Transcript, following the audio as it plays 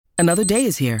Another day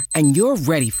is here, and you're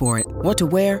ready for it. What to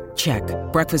wear? Check.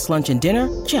 Breakfast, lunch, and dinner?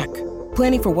 Check.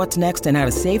 Planning for what's next and how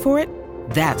to save for it?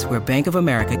 That's where Bank of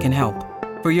America can help.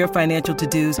 For your financial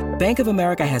to-dos, Bank of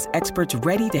America has experts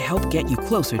ready to help get you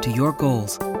closer to your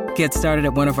goals. Get started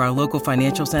at one of our local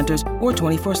financial centers or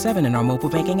 24/7 in our mobile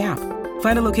banking app.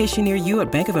 Find a location near you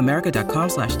at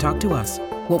bankofamerica.com/talktous.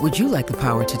 What would you like the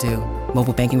power to do?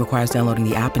 Mobile banking requires downloading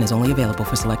the app and is only available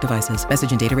for select devices.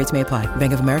 Message and data rates may apply.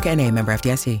 Bank of America N.A., member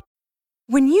FDIC.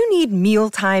 When you need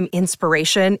mealtime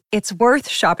inspiration, it's worth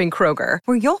shopping Kroger,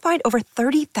 where you'll find over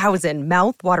 30,000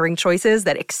 mouth-watering choices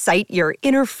that excite your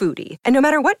inner foodie. And no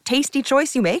matter what tasty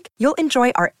choice you make, you'll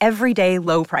enjoy our everyday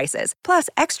low prices, plus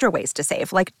extra ways to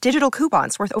save, like digital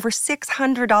coupons worth over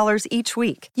 $600 each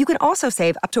week. You can also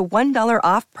save up to $1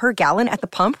 off per gallon at the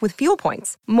pump with fuel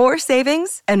points. More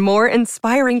savings and more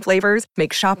inspiring flavors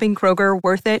make shopping Kroger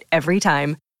worth it every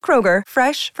time. Kroger,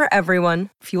 fresh for everyone.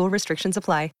 Fuel restrictions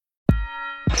apply.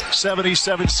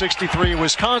 77-63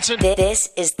 Wisconsin. This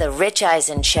is the Rich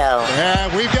Eisen Show.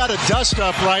 And we've got a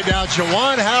dust-up right now.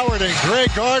 Juwan Howard and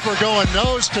Gard, we're going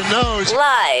nose to nose.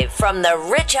 Live from the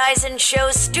Rich Eisen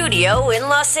Show studio in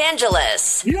Los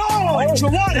Angeles. Yo,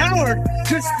 Juwan Howard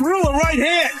just threw a right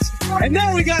hand. And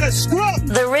now we got a scrub.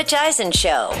 The Rich Eisen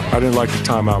Show. I didn't like the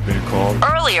timeout being called.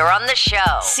 Earlier on the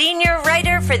show, senior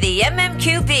writer for the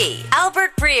MMQB,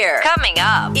 Albert Breer. Coming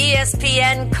up,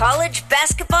 ESPN college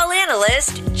basketball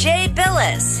analyst Jay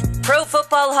Bilas, Pro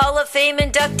Football Hall of Fame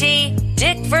inductee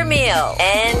Dick Vermeil.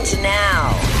 And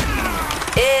now,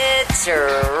 it's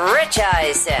Rich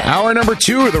Eisen. Hour number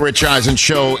 2 of the Rich Eisen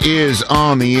Show is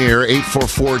on the air.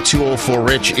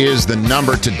 844-204-RICH is the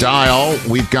number to dial.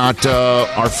 We've got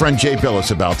our friend Jay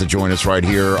Bilas about to join us right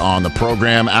here on the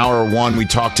program. Hour 1, we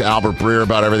talked to Albert Breer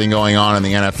about everything going on in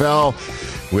the NFL,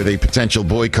 with a potential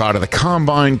boycott of the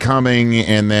Combine coming,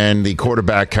 and then the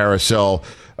quarterback carousel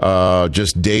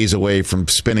just days away from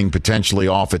spinning potentially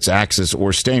off its axis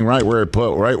or staying right where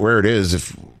it is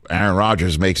if Aaron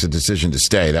Rodgers makes a decision to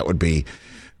stay. That would be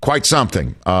quite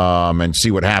something, and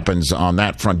see what happens on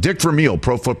that front. Dick Vermeil,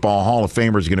 Pro Football Hall of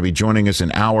Famer, is going to be joining us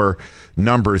in hour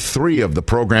number 3 of the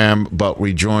program, but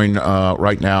we join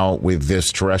right now with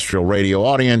this terrestrial radio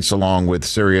audience along with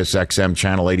Sirius XM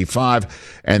Channel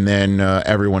 85, and then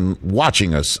everyone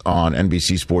watching us on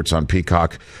NBC Sports on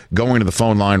Peacock. Going to the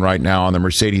phone line right now on the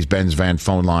Mercedes-Benz van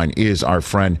phone line is our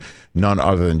friend, none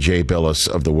other than Jay Bilas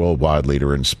of the worldwide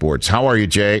leader in sports. How are you,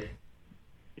 Jay?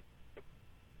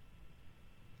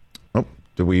 Oh,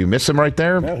 did we miss him right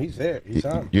there? No, he's there. He's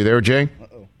on. You there, Jay?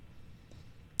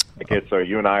 Okay, so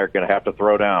you and I are going to have to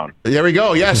throw down. There we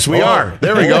go. Yes, we are.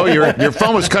 There we go. Your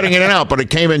phone was cutting in and out, but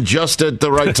it came in just at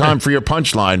the right time for your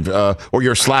punchline or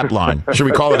your slap line. Should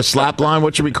we call it a slap line?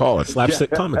 What should we call it?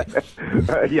 Slapstick comedy.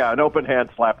 Yeah, an open hand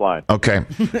slap line. Okay.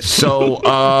 So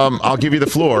I'll give you the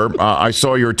floor. I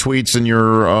saw your tweets and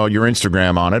your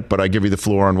Instagram on it, but I give you the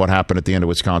floor on what happened at the end of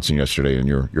Wisconsin yesterday and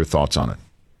your thoughts on it.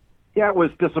 Yeah, it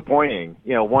was disappointing.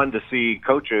 One, to see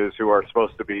coaches who are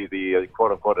supposed to be the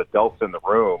quote-unquote adults in the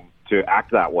room to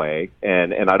act that way,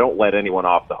 and I don't let anyone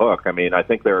off the hook. I mean, I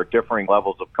think there are differing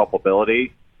levels of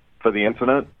culpability for the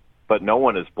incident, but no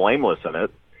one is blameless in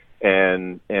it.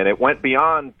 And it went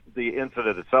beyond the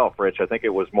incident itself, Rich. I think it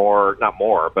was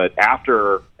but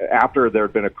after there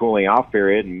had been a cooling off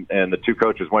period and the two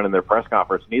coaches went in their press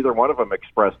conference, neither one of them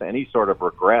expressed any sort of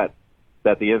regret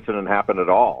that the incident happened at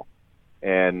all.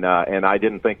 And I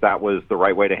didn't think that was the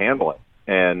right way to handle it.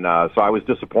 And so I was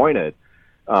disappointed.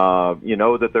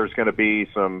 That there's going to be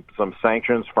some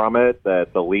sanctions from it,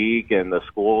 that the league and the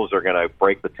schools are going to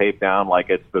break the tape down like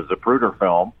it's the Zapruder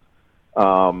film.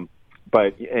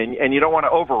 But you don't want to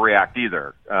overreact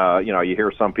either. You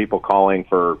hear some people calling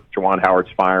for Juwan Howard's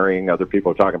firing. Other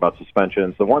people are talking about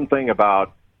suspensions. The one thing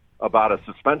about a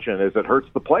suspension is it hurts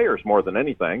the players more than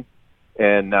anything.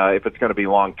 And if it's going to be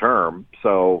long term,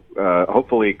 so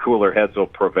hopefully cooler heads will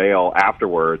prevail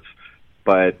afterwards.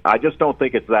 But I just don't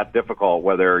think it's that difficult,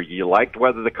 whether you liked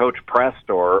whether the coach pressed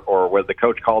or whether the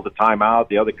coach called a timeout,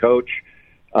 the other coach.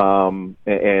 And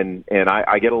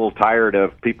I get a little tired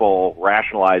of people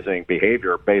rationalizing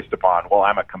behavior based upon, well,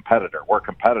 I'm a competitor. We're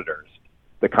competitors.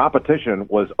 The competition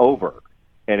was over.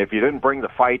 And if you didn't bring the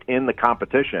fight in the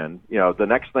competition, the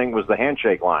next thing was the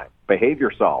handshake line. Behave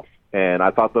yourself. And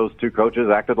I thought those two coaches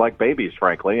acted like babies,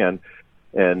 frankly, and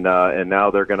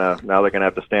now they're gonna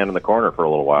have to stand in the corner for a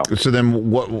little while. So then,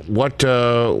 what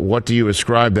do you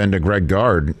ascribe then to Greg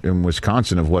Gard in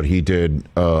Wisconsin of what he did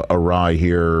awry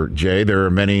here, Jay? There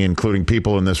are many, including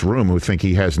people in this room, who think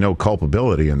he has no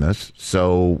culpability in this.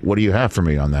 So what do you have for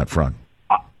me on that front?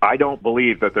 I don't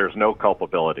believe that there's no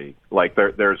culpability. Like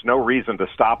there's no reason to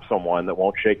stop someone that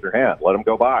won't shake your hand. Let them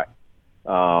go by.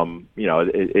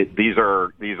 These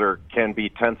can be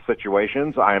tense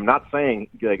situations. I am not saying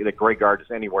that Greg Gard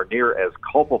is anywhere near as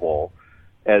culpable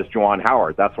as Juwan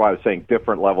Howard. That's why I was saying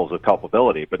different levels of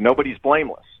culpability. But nobody's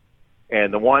blameless.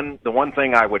 And the one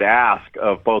thing I would ask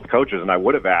of both coaches, and I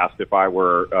would have asked if I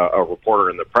were a reporter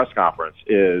in the press conference,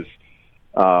 is,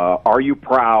 are you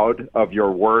proud of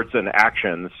your words and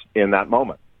actions in that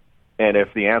moment? And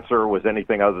if the answer was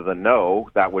anything other than no,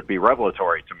 that would be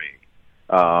revelatory to me.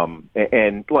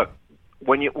 And look,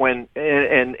 when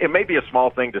it may be a small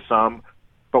thing to some,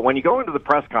 but when you go into the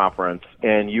press conference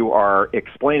and you are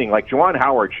explaining, like Juwan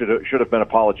Howard should have been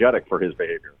apologetic for his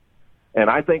behavior, and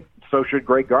I think so should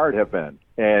Greg Gard have been.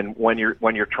 And when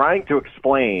you're trying to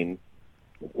explain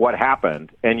what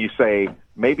happened, and you say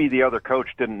maybe the other coach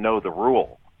didn't know the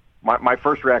rule, my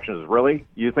first reaction is, really?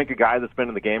 You think a guy that's been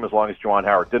in the game as long as Juwan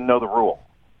Howard didn't know the rule?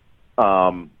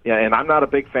 And I'm not a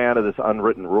big fan of this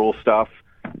unwritten rule stuff.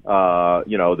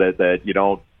 That you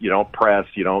don't press,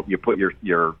 you put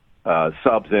your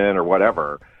subs in or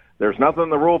whatever. There's nothing in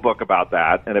the rule book about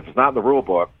that, and if it's not in the rule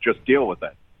book, just deal with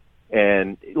it.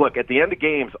 And look, at the end of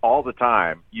games all the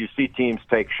time, you see teams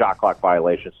take shot clock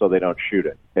violations so they don't shoot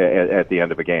it at the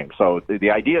end of a game. So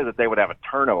the idea that they would have a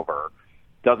turnover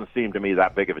doesn't seem to me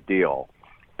that big of a deal.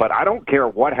 But I don't care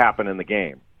what happened in the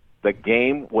game. The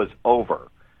game was over,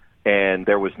 and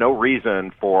there was no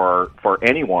reason for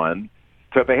anyone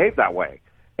to behave that way.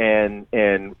 And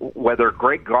whether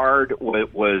Greg Gard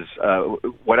was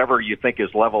whatever you think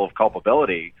his level of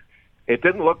culpability, it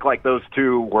didn't look like those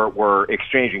two were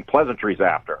exchanging pleasantries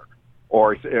after,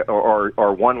 or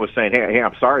one was saying, "Hey,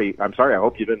 I'm sorry. I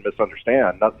hope you didn't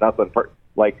misunderstand." Nothing.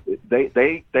 Like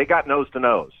they got nose to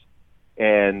nose,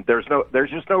 and there's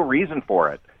just no reason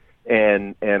for it.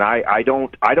 And I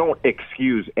don't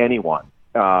excuse anyone.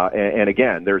 And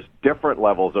again, there's different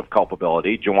levels of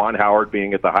culpability. Juwan Howard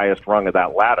being at the highest rung of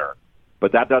that ladder,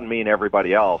 but that doesn't mean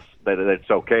everybody else that it's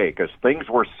okay, because things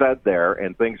were said there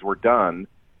and things were done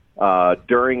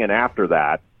during and after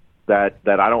that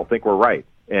I don't think were right,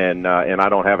 and I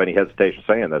don't have any hesitation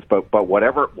saying this. But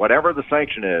whatever the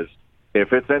sanction is,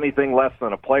 if it's anything less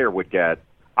than a player would get,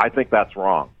 I think that's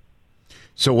wrong.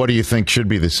 So, what do you think should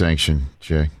be the sanction,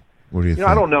 Jay? What do you think?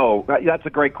 I don't know. That's a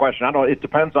great question. It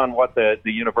depends on what the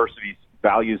university's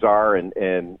values are,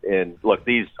 and look,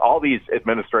 all these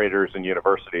administrators and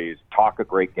universities talk a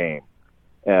great game.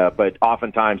 But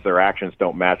oftentimes their actions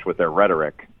don't match with their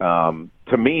rhetoric.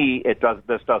 To me,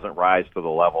 this doesn't rise to the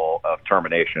level of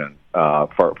termination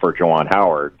for Juwan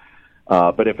Howard.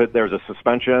 But if there's a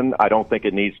suspension, I don't think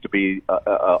it needs to be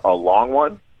a long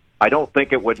one. I don't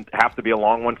think it would have to be a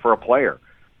long one for a player.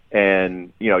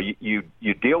 And you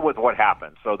deal with what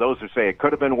happened. So those who say it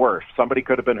could have been worse, somebody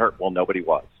could have been hurt. Well, nobody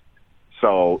was.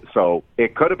 So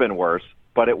it could have been worse,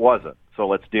 but it wasn't. So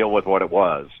let's deal with what it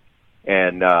was.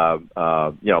 And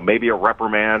maybe a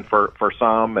reprimand for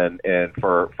some, and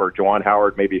for Juwan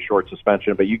Howard maybe a short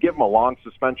suspension. But you give them a long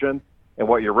suspension, and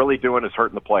what you're really doing is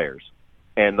hurting the players.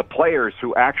 And the players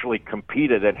who actually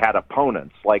competed and had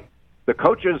opponents, like the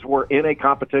coaches were in a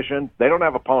competition, they don't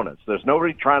have opponents. There's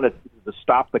nobody trying to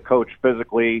stop the coach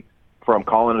physically from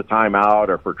calling a timeout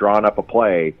or for drawing up a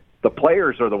play. The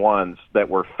players are the ones that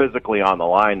were physically on the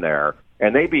line there,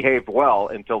 and they behaved well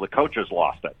until the coaches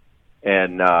lost it.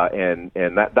 And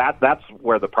that's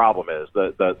where the problem is.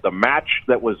 The match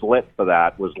that was lit for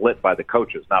that was lit by the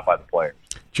coaches, not by the players.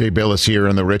 Jay Bilas here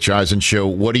on the Rich Eisen Show.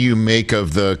 What do you make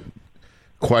of the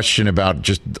question about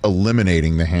just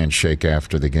eliminating the handshake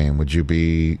after the game? Would you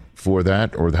be for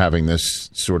that, or having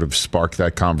this sort of spark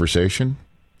that conversation?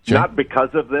 Jay? Not because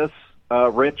of this,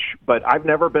 Rich, but I've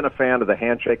never been a fan of the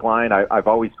handshake line. I've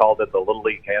always called it the Little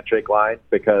League handshake line,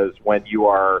 because when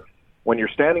you're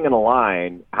standing in a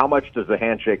line, how much does the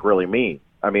handshake really mean?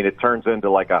 I mean, it turns into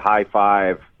like a high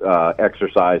five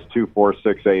exercise, 2, 4,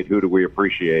 6, 8, who do we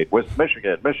appreciate? With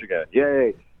Michigan,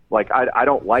 yay. Like, I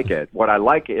don't like it. What I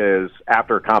like is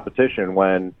after a competition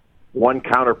when one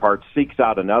counterpart seeks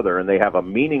out another and they have a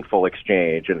meaningful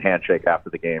exchange and handshake after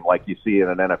the game, like you see in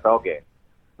an NFL game.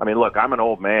 I mean, look, I'm an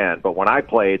old man, but when I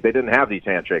played, they didn't have these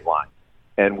handshake lines.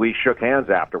 And we shook hands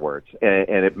afterwards, and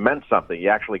it meant something. You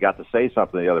actually got to say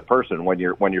something to the other person. When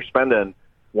you're spending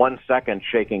 1 second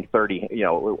shaking 30,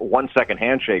 1 second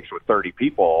handshakes with 30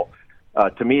 people,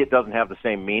 to me it doesn't have the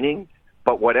same meaning.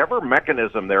 But whatever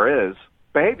mechanism there is,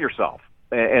 behave yourself,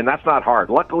 and that's not hard.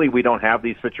 Luckily, we don't have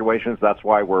these situations. That's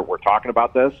why we're talking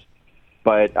about this.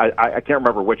 But I can't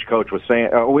remember which coach was saying.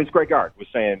 It was Greg Gard was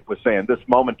saying this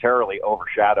momentarily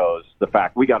overshadows the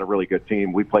fact we got a really good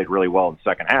team. We played really well in the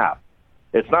second half.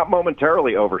 It's not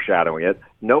momentarily overshadowing it.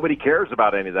 Nobody cares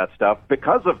about any of that stuff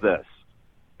because of this.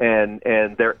 And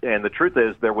the truth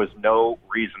is, there was no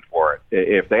reason for it.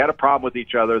 If they had a problem with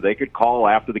each other, they could call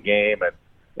after the game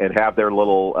and have their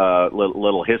little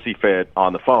hissy fit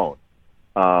on the phone.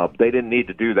 They didn't need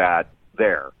to do that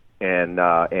there. And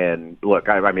look,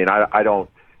 I mean,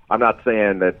 I'm not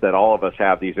saying that all of us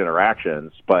have these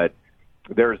interactions, but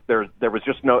there's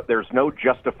no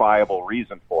justifiable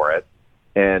reason for it.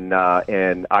 And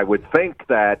I would think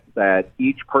that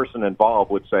each person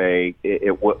involved would say,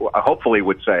 hopefully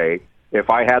would say, if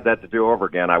I had that to do over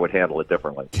again, I would handle it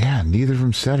differently. Yeah, neither of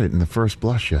them said it in the first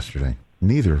blush yesterday.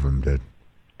 Neither of them did.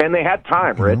 And they had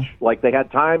time, Rich. Like, they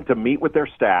had time to meet with their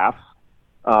staff.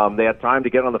 They had time to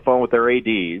get on the phone with their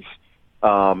ADs.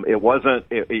 It wasn't,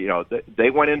 they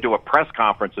went into a press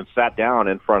conference and sat down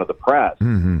in front of the press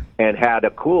and had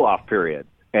a cool-off period,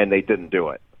 and they didn't do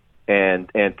it. And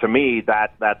to me,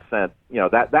 that sent,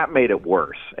 that made it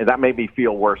worse, and that made me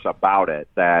feel worse about it.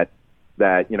 That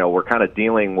we're kind of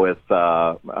dealing with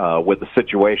the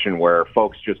situation where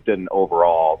folks just didn't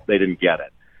get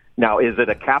it. Now, is it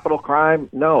a capital crime?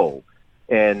 No.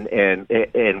 And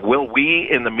will we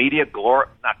in the media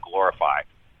not glorify?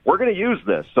 We're going to use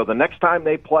this. So the next time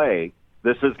they play,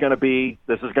 this is going to be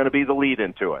the lead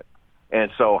into it.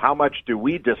 And so how much do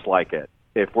we dislike it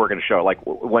if we're going to show it? Like,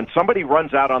 when somebody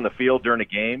runs out on the field during a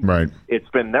game, right, it's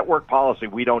been network policy.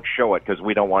 We don't show it because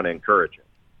we don't want to encourage it.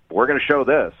 We're going to show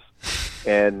this,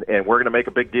 and we're going to make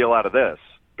a big deal out of this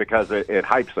because it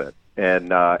hypes it.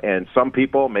 And some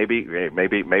people, maybe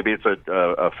it's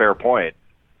a fair point,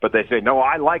 but they say, no,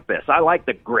 I like this. I like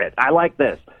the grit. I like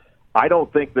this. I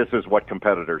don't think this is what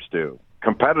competitors do.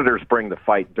 Competitors bring the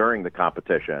fight during the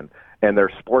competition, and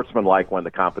they're sportsmanlike when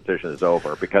the competition is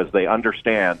over because they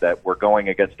understand that we're going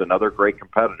against another great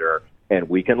competitor and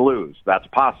we can lose. That's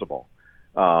possible.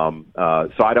 So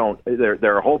I don't.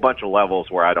 There are a whole bunch of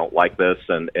levels where I don't like this,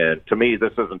 and to me,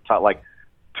 this isn't like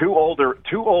two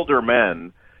older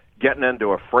men getting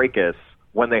into a fracas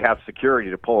when they have security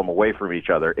to pull them away from each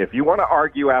other. If you want to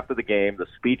argue after the game, the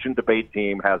speech and debate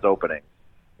team has openings.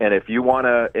 And if you want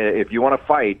to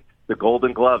fight, the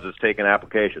Golden Gloves is taking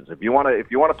applications. If you want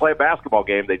to play a basketball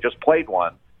game, they just played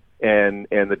one, and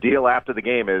the deal after the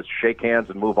game is shake hands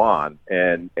and move on,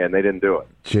 and they didn't do it.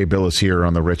 Jay Bilas here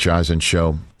on the Rich Eisen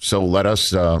Show. So let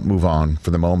us move on for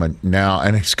the moment now,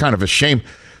 and it's kind of a shame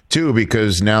too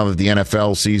because now that the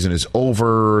NFL season is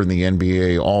over and the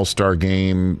NBA All-Star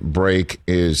Game break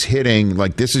is hitting,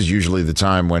 like this is usually the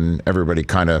time when everybody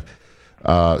kind of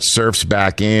surfs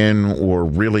back in or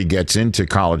really gets into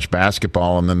college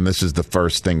basketball, and then this is the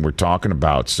first thing we're talking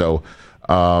about. So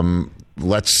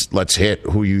let's hit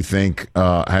who you think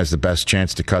has the best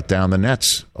chance to cut down the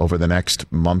nets over the next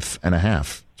month and a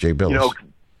half. Jay Bilas.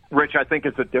 Rich, I think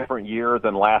it's a different year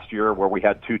than last year where we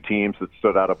had two teams that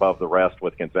stood out above the rest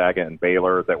with Gonzaga and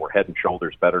Baylor that were head and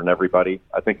shoulders better than everybody.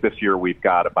 I think this year we've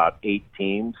got about 8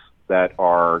 teams that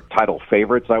are title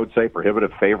favorites, I would say,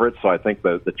 prohibitive favorites. So I think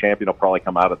the champion will probably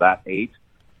come out of that 8.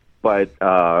 But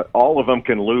all of them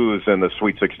can lose in the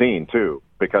Sweet 16, too,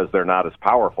 because they're not as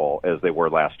powerful as they were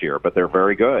last year. But they're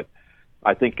very good.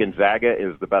 I think Gonzaga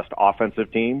is the best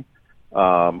offensive team.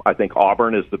 I think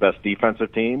Auburn is the best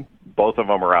defensive team. Both of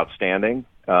them are outstanding.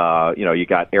 You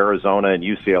got Arizona and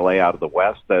UCLA out of the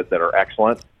West that are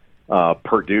excellent.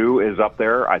 Purdue is up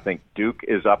there. I think Duke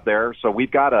is up there. So we've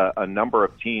got a number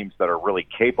of teams that are really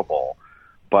capable,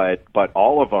 but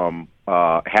all of them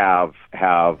have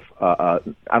I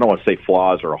don't want to say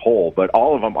flaws or a hole, but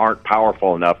all of them aren't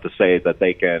powerful enough to say that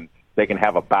they can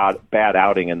have a bad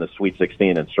outing in the Sweet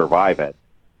 16 and survive it.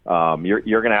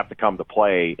 You're going to have to come to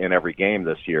play in every game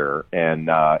this year, and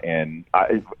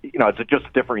it's just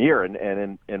a different year.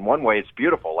 And in one way, it's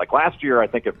beautiful. Like last year, I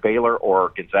think if Baylor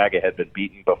or Gonzaga had been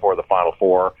beaten before the Final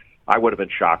Four, I would have been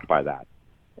shocked by that.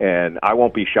 And I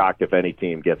won't be shocked if any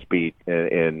team gets beat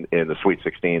in the Sweet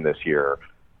 16 this year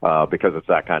because it's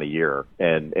that kind of year,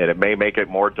 and it may make it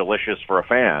more delicious for a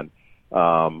fan.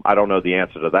 I don't know the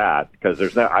answer to that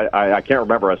because I can't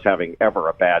remember us having ever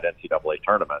a bad NCAA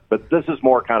tournament. But this is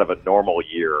more kind of a normal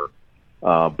year.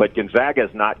 But Gonzaga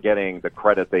is not getting the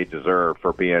credit they deserve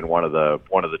for being one of the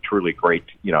truly great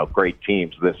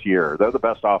teams this year. They're the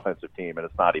best offensive team, and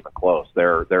it's not even close.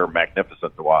 They're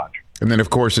magnificent to watch. And then, of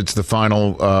course, it's the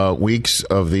final weeks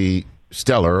of the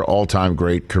stellar all-time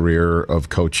great career of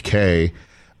Coach K.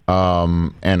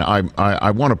 And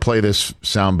I want to play this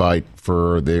soundbite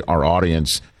for our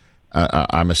audience.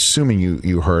 I'm assuming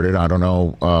you heard it. I don't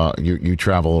know. You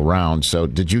travel around. So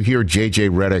did you hear J.J.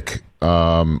 Redick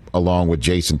along with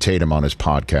Jason Tatum on his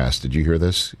podcast? Did you hear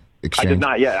this? exchange? I did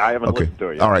not yet. I haven't listened to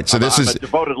it yet. All right, so this is a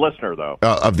devoted listener, though.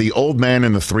 Of the Old Man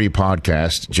and the Three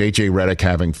podcast, J.J. Redick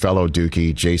having fellow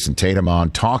Dookie Jason Tatum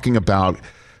on, talking about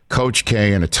Coach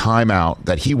K and a timeout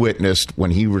that he witnessed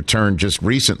when he returned just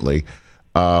recently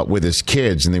with his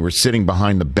kids, and they were sitting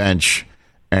behind the bench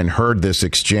and heard this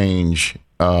exchange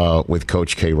with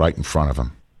Coach K right in front of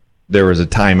him. There was a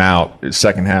timeout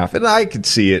second half, and I could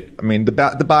see it. I mean, the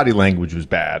body language was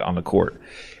bad on the court.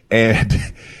 And,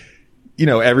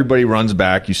 everybody runs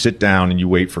back. You sit down and you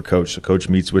wait for Coach. So Coach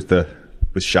meets with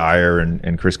Shire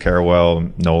and Chris Carrawell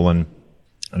and Nolan,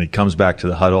 and he comes back to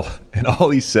the huddle, and all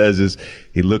he says is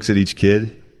he looks at each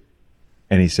kid,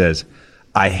 and he says,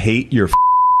 "I hate your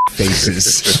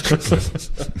faces."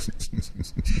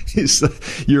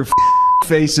 Your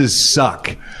faces suck.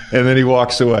 And then he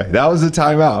walks away. That was the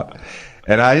timeout.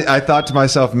 And I thought to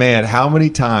myself, man, how many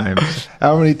times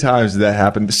did that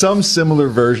happen? Some similar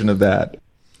version of that.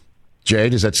 Jay,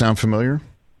 does that sound familiar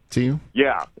to you?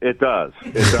 Yeah, it does.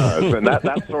 It does. And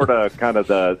that's sort of kind of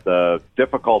the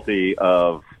difficulty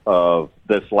of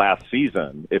this last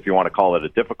season, if you want to call it a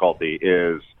difficulty,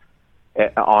 is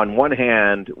on one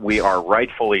hand, we are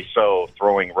rightfully so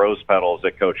throwing rose petals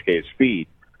at Coach K's feet.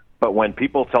 But when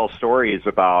people tell stories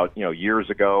about, years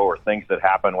ago or things that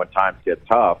happen when times get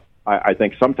tough, I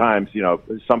think sometimes,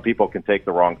 some people can take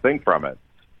the wrong thing from it.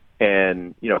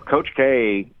 And, Coach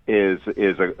K is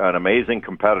an amazing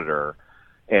competitor,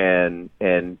 and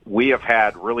we have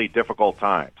had really difficult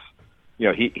times.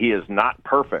 He is not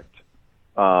perfect,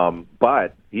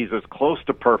 but he's as close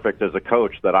to perfect as a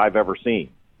coach that I've ever seen.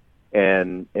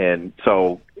 And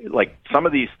so, like, some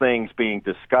of these things being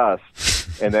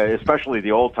discussed, and then especially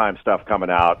the old time stuff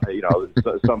coming out,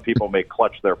 some people may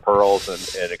clutch their pearls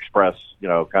and express,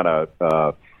 kind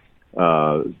of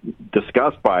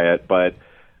disgust by it. But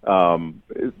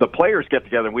the players get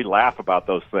together and we laugh about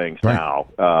those things now,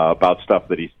 about stuff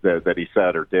that he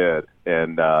said or did.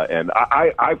 And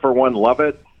I for one love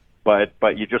it.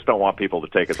 But you just don't want people to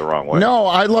take it the wrong way. No,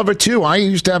 I love it too. I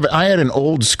had an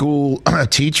old school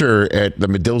teacher at the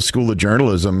Medill School of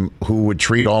Journalism who would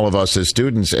treat all of us as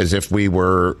students as if we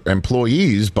were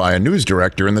employees by a news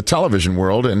director in the television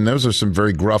world. And those are some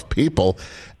very gruff people.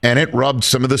 And it rubbed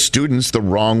some of the students the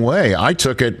wrong way. I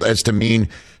took it as to mean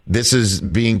this is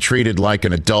being treated like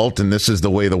an adult and this is the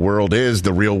way the world is,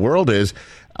 the real world is.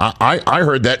 I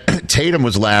heard that Tatum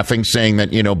was laughing, saying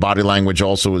that, body language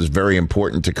also is very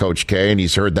important to Coach K, and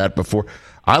he's heard that before.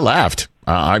 I laughed.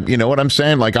 You know what I'm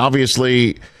saying? Like,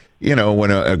 obviously,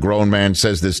 when a grown man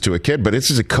says this to a kid, but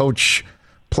this is a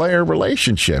coach-player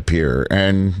relationship here,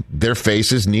 and their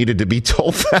faces needed to be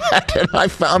told that, and I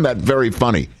found that very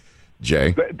funny,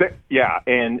 Jay. Yeah,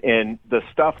 and the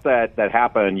stuff that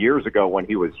happened years ago when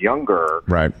he was younger,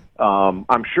 right?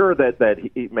 I'm sure that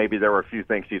maybe there were a few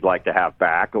things he'd like to have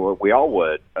back. We all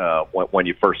would when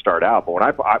you first start out. But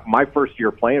when my first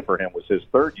year playing for him was his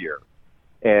third year,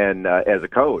 and as a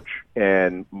coach,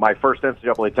 and my first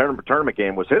NCAA tournament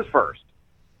game was his first.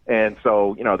 And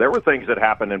so, there were things that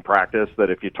happened in practice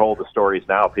that if you told the stories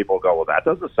now, people go, well, that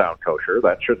doesn't sound kosher.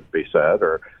 That shouldn't be said.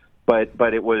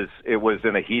 But it was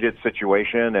in a heated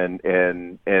situation,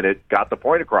 and it got the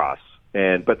point across.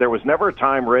 But there was never a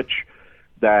time, Rich,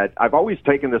 that I've always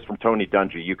taken this from Tony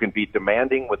Dungy. You can be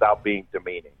demanding without being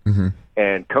demeaning. Mm-hmm.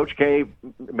 And Coach K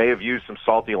may have used some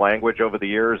salty language over the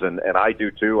years, and I do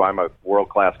too. I'm a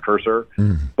world-class cursor.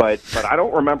 Mm. But I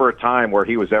don't remember a time where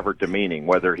he was ever demeaning,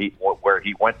 where he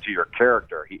went to your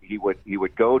character. He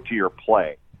would go to your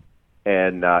play,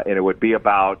 and it would be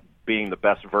about being the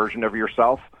best version of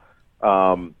yourself.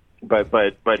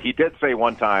 But he did say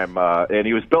one time, and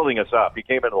he was building us up. He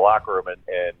came into the locker room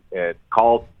and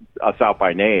called us out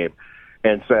by name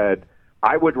and said,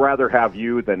 I would rather have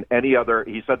you than any other.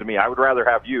 He said to me, I would rather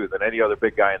have you than any other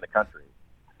big guy in the country.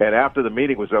 And after the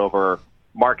meeting was over,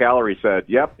 Mark Allery said,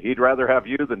 yep, he'd rather have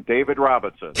you than David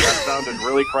Robinson. That sounded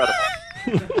really credible.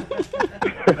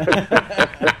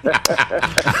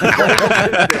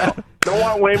 Don't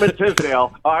want Wayman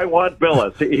Tisdale. I want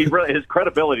Bilas. His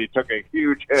credibility took a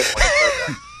huge hit when he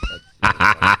said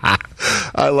that.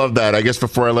 I love that. I guess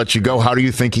before I let you go, how do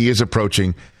you think he is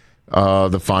approaching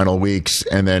the final weeks?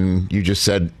 And then you just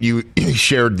said you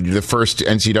shared the first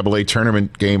NCAA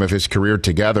tournament game of his career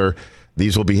together.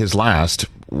 These will be his last.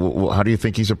 How do you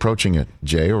think he's approaching it,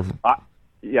 Jay?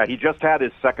 Yeah, he just had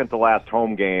his second to last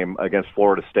home game against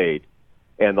Florida State.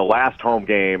 And the last home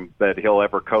game that he'll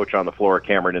ever coach on the floor at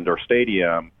Cameron Indoor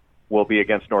Stadium will be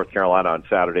against North Carolina on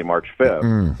Saturday, March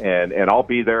 5th. And I'll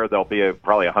be there. There'll be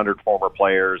probably 100 former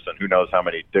players and who knows how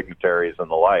many dignitaries and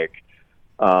the like.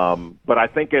 But I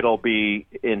think it'll be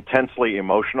intensely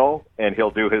emotional, and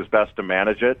he'll do his best to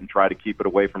manage it and try to keep it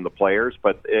away from the players.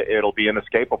 But it'll be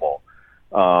inescapable.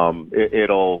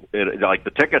 Like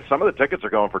the tickets. Some of the tickets are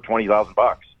going for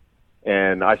 $20,000,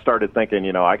 and I started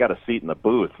thinking, I got a seat in the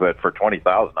booth, but for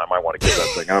 $20,000, I might want to give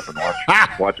that thing up and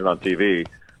watch it on TV.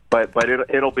 But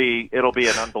it'll be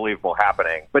an unbelievable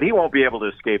happening. But he won't be able to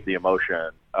escape the emotion.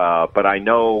 But I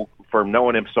know, from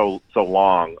knowing him so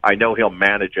long, I know he'll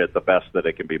manage it the best that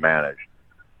it can be managed.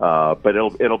 But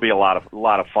it'll be a lot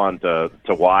of fun to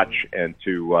watch and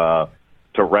to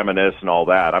reminisce and all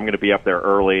that. I'm going to be up there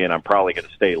early, and I'm probably going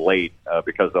to stay late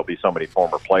because there'll be so many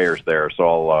former players there.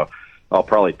 So I'll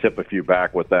probably tip a few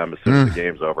back with them as soon as the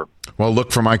game's over. Well,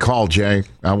 look for my call, Jay.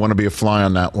 I want to be a fly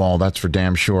on that wall. That's for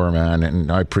damn sure, man.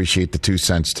 And I appreciate the 2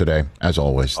 cents today, as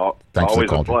always. Thanks always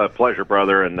for the call. A pleasure,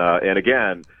 brother. And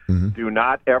again, do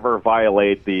not ever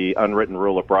violate the unwritten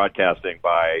rule of broadcasting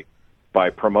by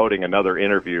promoting another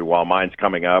interview while mine's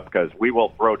coming up, because we will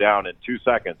throw down in 2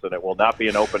 seconds, and it will not be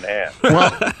an open hand.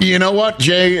 Well, you know what,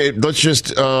 Jay? Let's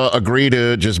just agree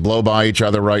to just blow by each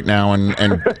other right now and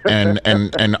have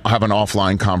an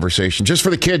offline conversation, just for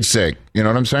the kids' sake. You know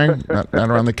what I'm saying? Not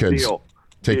around the kids.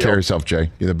 Take care of yourself,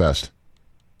 Jay. You're the best.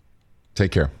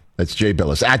 Take care. That's Jay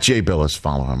Bilas. At Jay Bilas.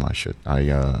 Follow him. I should.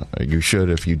 You should.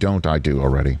 If you don't, I do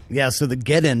already. Yeah, so the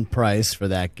get-in price for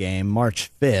that game, March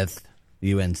 5th,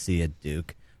 UNC at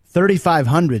Duke,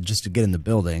 $3,500 just to get in the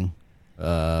building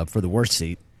for the worst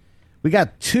seat. We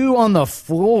got 2 on the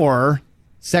floor,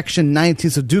 section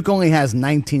 19. So Duke only has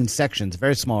 19 sections,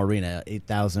 very small arena,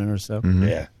 8,000 or so. Mm-hmm.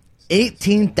 Yeah,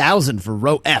 18,000 for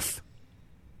row F.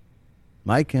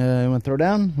 Mike, you want to throw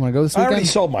down? Want to go this weekend? I already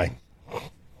sold mine.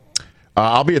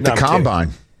 I'll be at the Combine.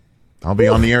 I'll be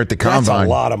on the air at the Combine. That's a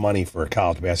lot of money for a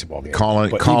college basketball game. Calling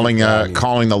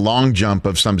the long jump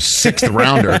of some 6th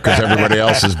rounder because everybody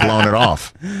else has blown it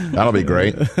off. That'll be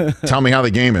great. Tell me how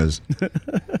the game is.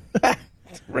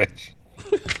 Rich.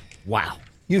 Wow.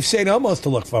 You've St. Elmo's to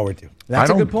look forward to. That's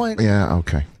a good point. Yeah,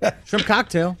 okay. Shrimp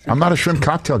cocktail. I'm not a shrimp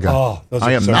cocktail guy. Oh,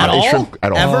 I am not a shrimp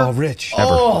at all. Ever? Oh, Rich. Ever.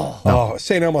 Oh, No.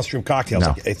 St. Elmo's shrimp cocktails.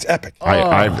 No. It's epic.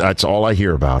 That's all I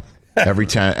hear about every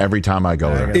time I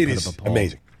go there. It is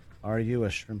amazing. Are you a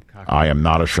shrimp cocktail? I am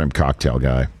not a shrimp cocktail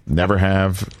guy. Never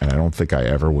have, and I don't think I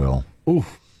ever will.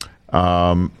 Oof.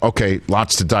 Okay,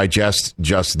 lots to digest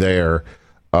just there.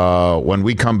 When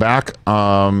we come back,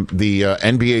 the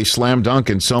NBA slam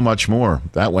dunk and so much more.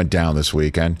 That went down this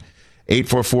weekend.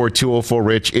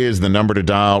 844-204-RICH is the number to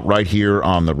dial right here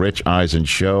on the Rich Eisen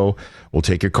Show. We'll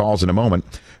take your calls in a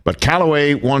moment. But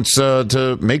Callaway wants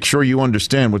to make sure you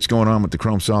understand what's going on with the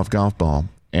Chrome Soft golf ball.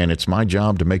 And it's my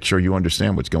job to make sure you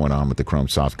understand what's going on with the Chrome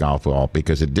Soft golf ball,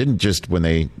 because it didn't just, when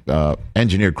they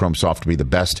engineered Chrome Soft to be the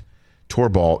best tour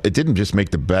ball, it didn't just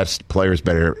make the best players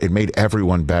better. It made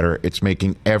everyone better. It's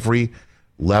making every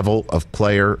level of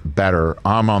player better.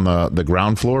 I'm on the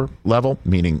ground floor level,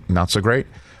 meaning not so great.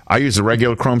 I use the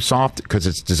regular Chrome Soft because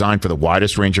it's designed for the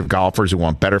widest range of golfers who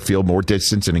want better feel, more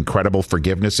distance, and incredible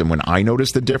forgiveness. And when I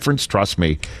notice the difference, trust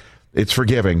me, it's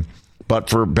forgiving. But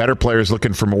for better players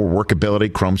looking for more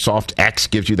workability, Chrome Soft X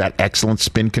gives you that excellent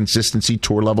spin consistency,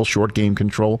 tour level short game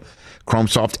control. Chrome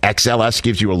Soft XLS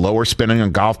gives you a lower spinning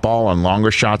on golf ball on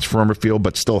longer shots, firmer feel,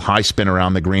 but still high spin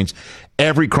around the greens.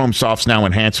 Every Chrome Soft's now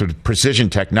enhanced with precision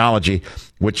technology,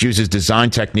 which uses design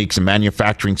techniques and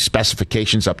manufacturing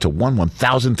specifications up to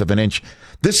 1/1000th of an inch.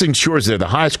 This ensures they're the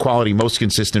highest quality, most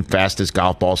consistent, fastest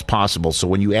golf balls possible. So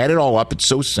when you add it all up, it's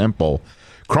so simple.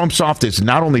 Chrome Soft is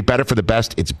not only better for the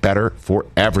best, it's better for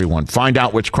everyone. Find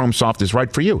out which Chrome Soft is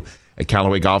right for you at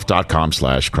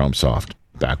CallawayGolf.com/ChromeSoft.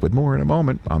 Back with more in a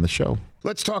moment on the show.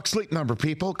 Let's talk Sleep Number,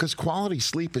 people, because quality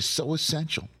sleep is so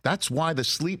essential. That's why the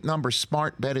Sleep Number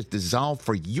Smart Bed is designed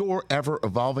for your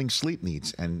ever-evolving sleep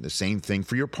needs, and the same thing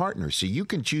for your partner, so you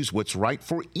can choose what's right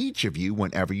for each of you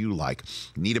whenever you like.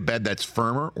 Need a bed that's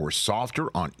firmer or softer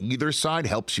on either side,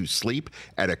 helps you sleep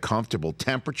at a comfortable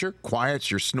temperature,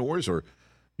 quiets your snores or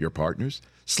your partner's?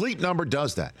 Sleep Number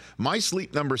does that. My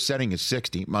Sleep Number setting is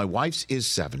 60. My wife's is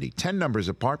 70. 10 numbers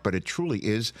apart, but it truly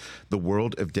is the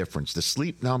world of difference. The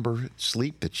Sleep Number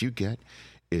sleep that you get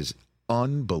is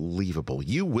unbelievable.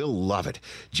 You will love it.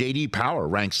 J.D. Power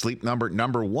ranks Sleep Number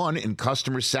number 1 in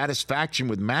customer satisfaction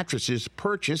with mattresses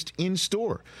purchased in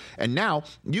store. And now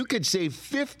you could save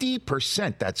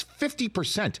 50%. That's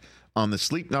 50% on the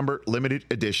Sleep Number Limited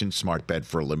Edition Smart Bed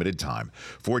for a limited time.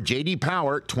 For J.D.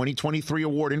 Power 2023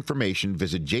 award information,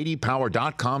 visit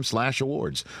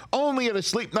jdpower.com/awards. Only at a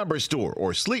Sleep Number store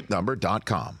or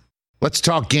sleepnumber.com. Let's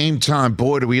talk Game Time.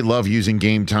 Boy, do we love using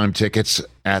Game Time tickets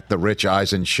at the Rich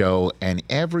Eisen Show. And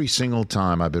every single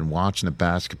time I've been watching the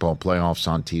basketball playoffs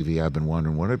on TV, I've been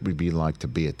wondering what it would be like to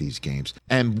be at these games.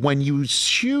 And when you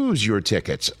choose your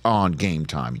tickets on Game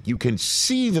Time, you can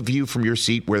see the view from your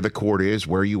seat where the court is,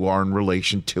 where you are in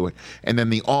relation to it. And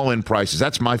then the all-in prices.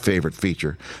 That's my favorite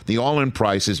feature. The all-in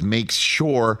prices makes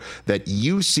sure that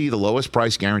you see the lowest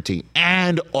price guarantee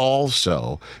and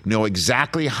also know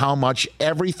exactly how much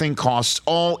everything costs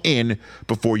all in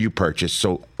before you purchase.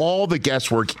 So all the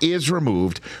guesswork is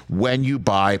removed when you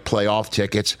buy playoff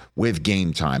tickets with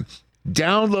Game Time.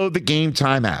 Download the Game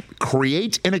Time app,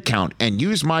 create an account, and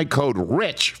use my code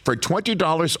RICH for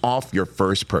 $20 off your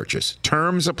first purchase.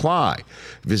 Terms apply.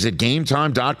 Visit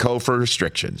GameTime.co for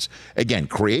restrictions. Again,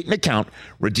 create an account,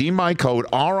 redeem my code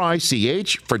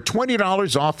RICH for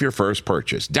 $20 off your first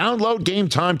purchase. Download Game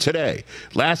Time today.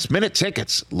 Last minute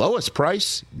tickets, lowest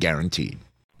price guaranteed.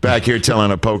 Back here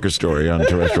telling a poker story on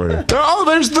terrestrial. Oh,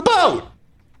 there's the boat.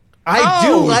 I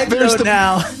do like those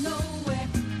now.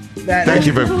 Thank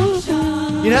you for.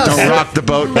 Don't rock the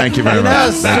boat. Thank you very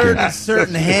much.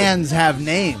 Certain hands have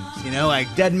names.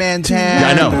 Like Dead Man's Hand.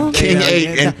 I know. King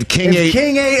 8 and King 8.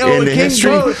 King 8.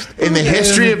 In the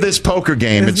history of this poker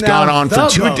game, it's gone on for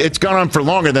It's gone on for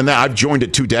longer than that. I've joined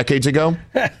it 2 decades ago.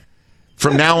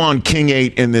 From now on, King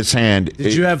 8 in this hand.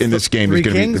 Did you have in this game three is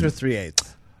going to be kings or 3 8s?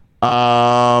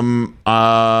 I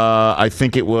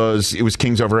think it was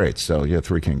kings over 8. So yeah,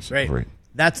 3 kings over 8.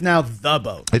 That's now the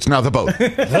boat. It's now the boat.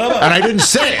 And I didn't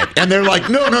say it. And they're like,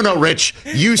 no, Rich,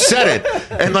 you said it.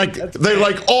 And they're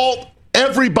like,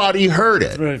 everybody heard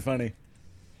it. It's really funny.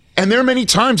 And there are many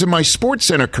times in my Sports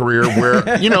Center career where,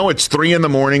 it's 3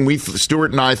 a.m.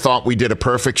 Stuart and I thought we did a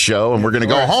perfect show and we're going to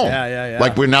go home. Yeah.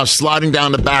 Like we're now sliding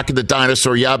down the back of the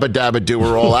dinosaur, yabba dabba do,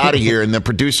 we're all out of here. And the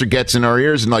producer gets in our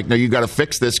ears and like, no, you got to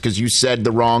fix this because you said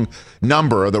the wrong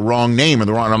number or the wrong name or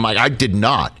the wrong. I'm like, I did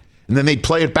not. And then they'd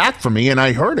play it back for me and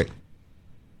I heard it,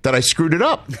 that I screwed it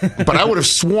up. But I would have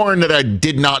sworn that I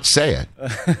did not say it.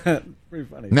 Pretty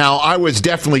funny. Now, I was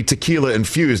definitely tequila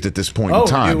infused at this point in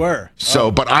time. You were.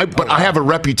 So, I have a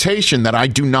reputation that I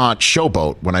do not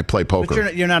showboat when I play poker.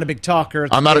 But you're not a big talker.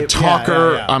 I'm not a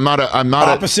talker. Yeah. I'm not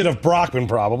opposite of Brockman,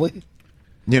 probably.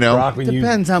 Brockman,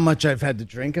 depends how much I've had to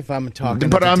drink if I'm talking.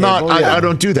 But I'm not. I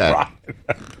don't do that.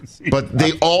 But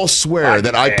they all swear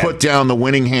that I put down the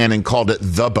winning hand and called it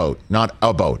the boat, not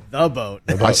a boat. The boat.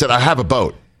 I said I have a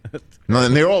boat.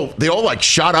 And they all like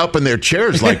shot up in their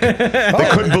chairs like they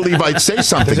couldn't believe I'd say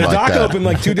something like that. There's a dock open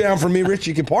like 2 down from me, Rich.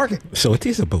 You can park it. So it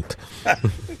is a boat.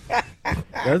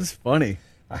 That's funny.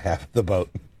 I have the boat.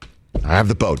 I have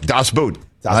the boat. Das Boot.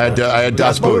 I had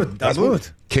Das Boot. Das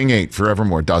Boot. King 8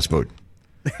 forevermore. Das Boot.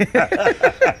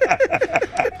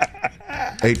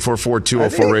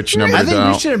 844-204-RICH number to dial. I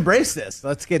think we should embrace this.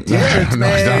 Let's get t-shirts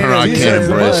made. No, I can't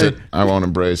embrace it. I won't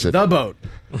embrace it. The boat.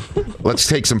 Let's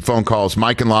take some phone calls.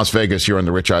 Mike in Las Vegas, you're on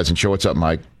the Rich Eisen Show. What's up,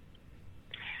 Mike?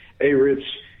 Hey, Rich.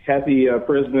 Happy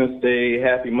President's Day.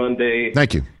 Happy Monday.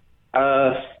 Thank you.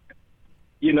 The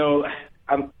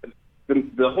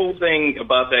whole thing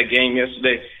about that game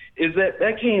yesterday is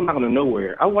that came out of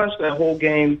nowhere. I watched that whole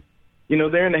game.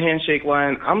 They're in the handshake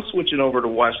line. I'm switching over to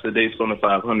watch the Daytona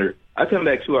 500. I come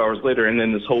back 2 hours later, and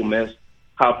then this whole mess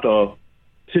hopped off.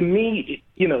 To me,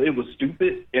 it was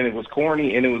stupid, and it was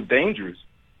corny, and it was dangerous.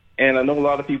 And I know a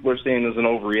lot of people are saying there's an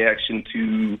overreaction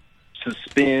to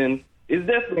spin. It's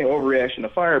definitely an overreaction to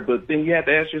fire, but then you have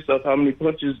to ask yourself how many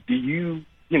punches did you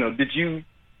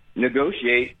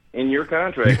negotiate in your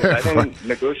contract? I didn't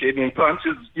negotiate any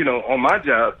punches, on my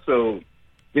job. So,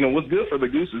 what's good for the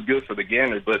goose is good for the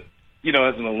gander, but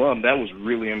as an alum, that was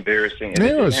really embarrassing, and it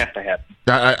didn't have to happen.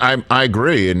 I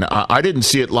agree, and I didn't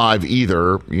see it live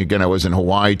either. Again, I was in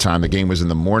Hawaii time. The game was in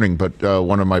the morning, but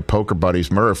one of my poker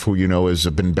buddies, Murph, who has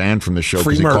been banned from the show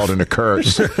because he called it a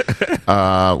curse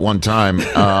one time.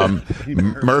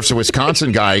 Murph's a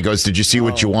Wisconsin guy. He goes, "Did you see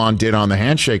what Juwan did on the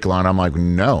handshake line?" I'm like,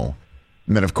 "No."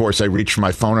 And then, of course, I reached for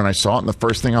my phone and I saw it, and the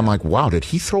first thing I'm like, "Wow, did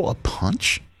he throw a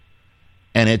punch?"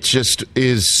 And it just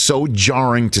is so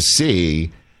jarring to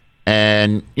see.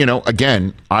 And,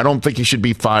 again, I don't think he should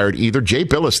be fired either. Jay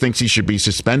Bilas thinks he should be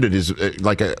suspended.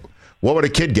 What would a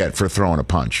kid get for throwing a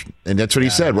punch? And that's what he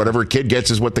said. Whatever a kid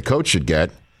gets is what the coach should get,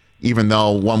 even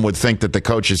though one would think that the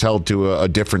coach is held to a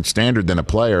different standard than a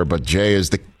player. But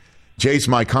Jay's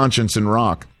my conscience and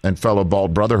rock and fellow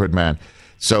Bald Brotherhood man.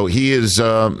 So he is,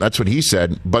 that's what he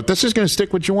said. But this is going to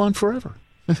stick with Juwan forever.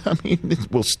 I mean,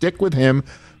 it will stick with him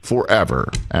forever.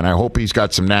 And I hope he's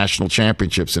got some national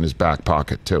championships in his back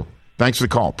pocket, too. Thanks for the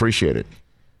call. Appreciate it.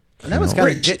 And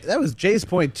that was Jay's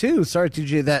point, too. Sorry,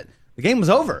 TJ, that the game was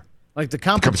over. Like the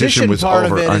competition was part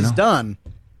over. of it I is know. done.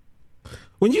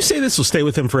 When you say this will stay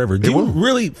with him forever, do you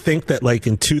really think that like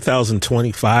in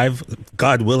 2025,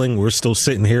 God willing, we're still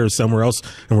sitting here or somewhere else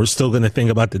and we're still going to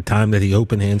think about the time that he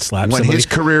open hand slapped When somebody? his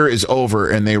career is over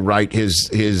and they write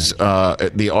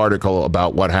the article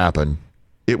about what happened,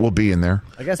 it will be in there.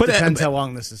 I guess it depends how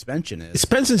long the suspension is.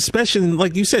 Suspension,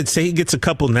 like you said, say he gets a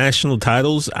couple national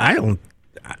titles. I don't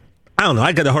know.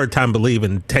 I got a hard time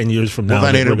believing 10 years from now.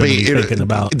 Well, then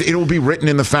it'll be written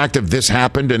in the fact of this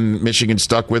happened and Michigan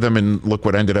stuck with him, and look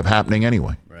what ended up happening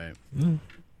anyway. Right.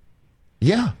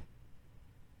 Yeah.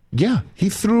 He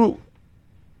threw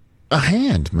a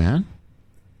hand, man.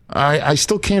 I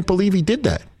still can't believe he did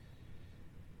that.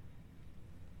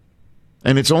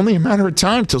 And it's only a matter of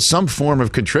time till some form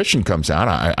of contrition comes out.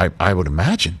 I would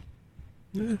imagine.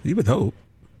 Yeah, you would hope.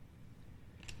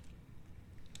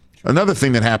 Another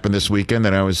thing that happened this weekend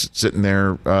that I was sitting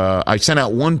there, I sent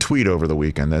out one tweet over the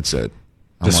weekend. That's it.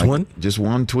 One? Just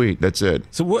one tweet. That's it.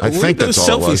 So I think where did those that's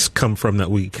all it was. selfies come from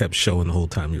that we kept showing the whole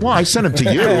time? Well, I sent them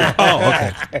to you. Oh,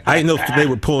 okay. I didn't know if they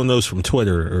were pulling those from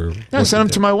Twitter or. No, I sent them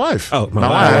to my wife. Oh, my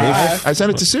wife. I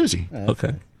sent it to Susie.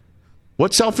 Okay.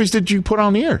 What selfies did you put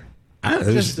on the air?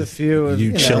 Just a few. Of,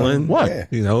 you chilling?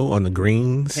 What? You know, on the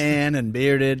greens. Tan and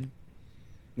bearded.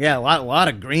 Yeah, a lot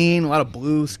of green, a lot of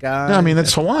blue sky. No, I mean,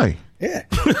 that's Hawaii. Yeah.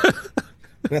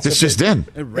 It's just in.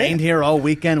 It rained here all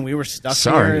weekend. We were stuck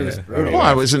Sorry. here. It was brutal. Well,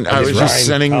 I was just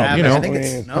sending, I you know. think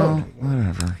it snowed.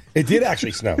 Whatever. It did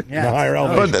actually snow in the higher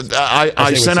elevations. But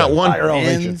I sent out one. Higher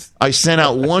elevations. I sent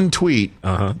out one tweet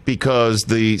because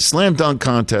the slam dunk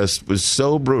contest was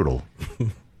so brutal,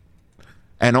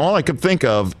 and all I could think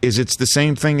of is it's the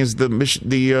same thing as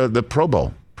the Pro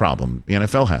Bowl problem the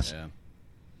NFL has.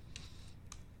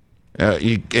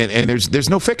 And there's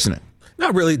no fixing it.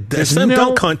 Not really. The slam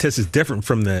dunk contest is different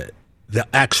from the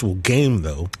actual game,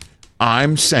 though.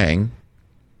 I'm saying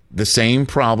the same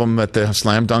problem that the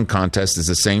slam dunk contest is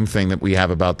the same thing that we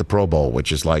have about the Pro Bowl,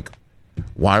 which is like,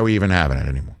 why are we even having it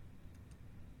anymore?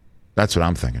 That's what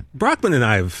I'm thinking. Brockman and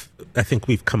I think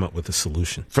we've come up with a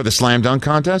solution for the slam dunk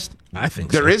contest. I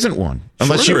think there isn't one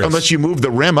unless you move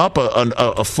the rim up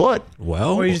a foot.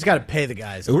 Well, or you just got to pay the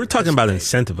guys. We're talking about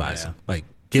incentivizing, like.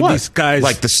 Give these guys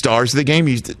like the stars of the game.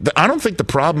 I don't think the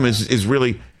problem is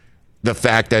really the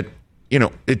fact that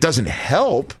it doesn't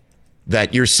help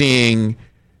that you're seeing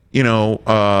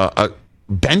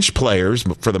bench players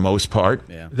for the most part.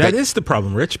 Yeah. That is the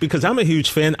problem, Rich, because I'm a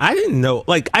huge fan. I didn't know,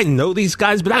 I know these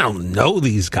guys, but I don't know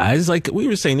these guys. Like we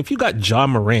were saying, if you got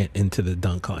John Morant into the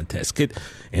dunk contest, get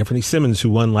Anthony Simmons, who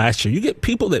won last year, you get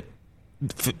people that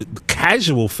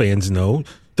casual fans know,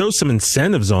 throw some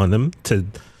incentives on them to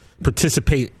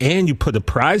participate, and you put a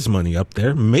prize money up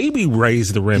there, maybe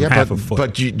raise the rim half a foot.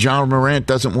 But John Morant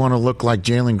doesn't want to look like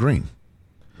Jalen Green,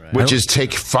 which is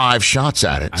take 5 shots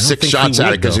at it, 6 shots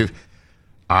at it. Because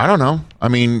I don't know. I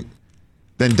mean,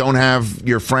 then don't have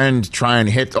your friend try and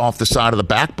hit off the side of the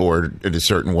backboard in a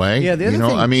certain way. Yeah, the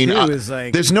other thing too is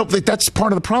like there's no. That's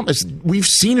part of the problem. We've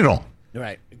seen it all.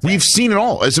 Right. We've seen it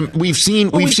all. We've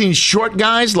seen short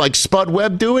guys like Spud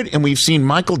Webb do it, and we've seen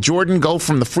Michael Jordan go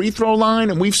from the free throw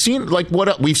line, and we've seen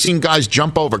we've seen guys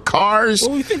jump over cars.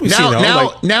 Well, we think we've seen it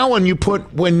all. Now when you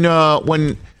put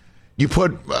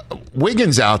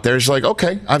Wiggins out there, it's like,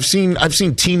 okay, I've seen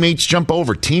teammates jump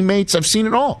over teammates. I've seen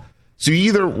it all. So you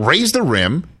either raise the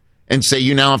rim and say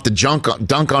you now have to dunk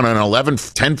on an 11,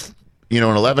 10. An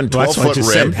 11, 12 foot rim.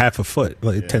 Said half a foot,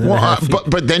 like 10 and a half feet.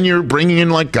 But then you're bringing in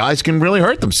guys can really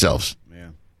hurt themselves. Yeah. I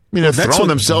mean, they're throwing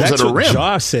themselves at a rim. That's what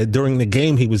Ja said during the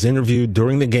game. He was interviewed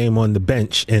during the game on the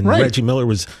bench, and Reggie Miller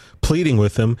was pleading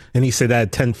with him, and he said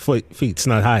that 10 feet's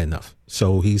not high enough.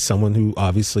 So he's someone who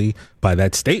obviously, by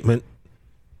that statement,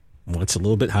 wants a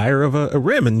little bit higher of a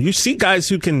rim. And you see guys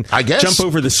who can jump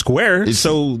over the square,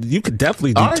 so you could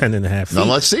definitely do 10 and a half feet. Now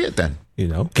let's see it then.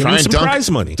 Give me some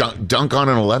prize money. Dunk on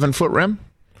an 11-foot rim?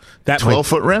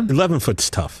 12-foot rim? 11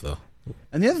 foot's tough, though.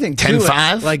 And the other thing, too,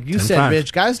 10-5? like you said,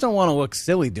 Rich, guys don't want to look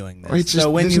silly doing this. So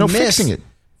when there's you no miss fixing it.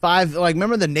 5,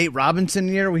 remember the Nate Robinson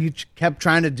year where he kept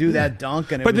trying to do that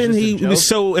dunk? And but then he was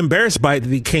so embarrassed by it that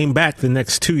he came back the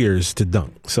next 2 years to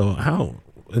dunk. So how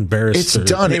embarrassed?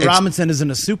 It's done. Nate Robinson isn't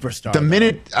a superstar. The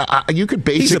minute you could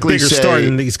basically he's a bigger star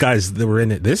than these guys that were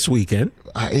in it this weekend.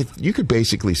 You could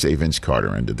basically say Vince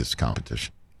Carter into this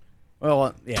competition.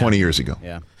 Well, yeah. 20 years ago.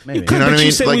 Yeah, maybe. You know what I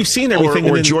mean? We've seen everything.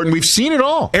 Or Jordan, we've seen it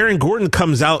all. Aaron Gordon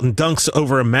comes out and dunks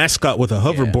over a mascot with a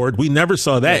hoverboard. We never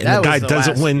saw that. And the guy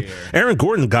doesn't win. Year. Aaron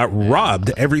Gordon got robbed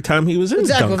every time he was in the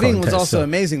dunk contest. Zach LaVine was also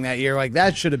amazing that year.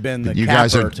 That should have been the you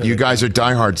guys are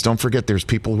diehards. Don't forget there's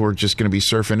people who are just going to be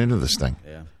surfing into this thing.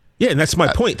 Yeah, and that's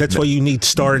my point. That's why you need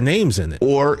star names in it.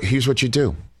 Or here's what you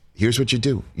do. here's what you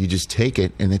do. You just take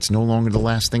it, and it's no longer the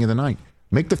last thing of the night.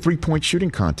 Make the three-point shooting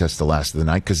contest the last of the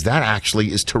night, because that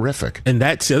actually is terrific. And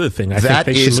that's the other thing. I think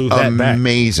they should move that back.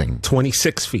 Amazing.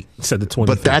 26 feet instead of 20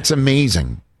 But that's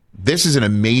amazing. This is an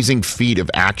amazing feat of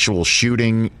actual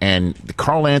shooting, and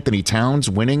Karl-Anthony Towns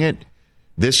winning it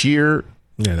this year.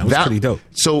 Yeah, that was pretty dope.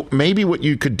 So maybe what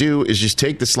you could do is just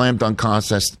take the slam dunk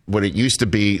contest, what it used to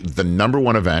be the number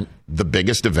one event, the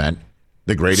biggest event,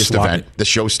 the greatest event, the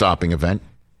show-stopping event,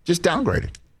 just downgrade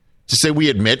it. Just say we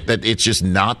admit that it's just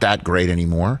not that great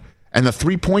anymore. And the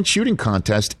three-point shooting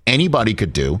contest, anybody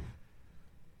could do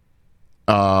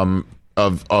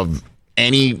of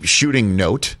any shooting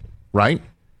note, right?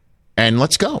 And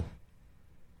let's go.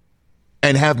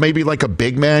 And have maybe like a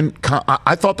big man.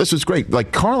 I thought this was great.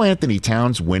 Like Karl-Anthony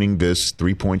Towns winning this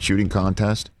three-point shooting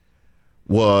contest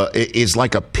is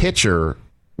like a pitcher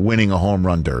winning a home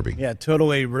run derby. Yeah,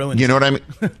 totally ruined it. You know what I mean?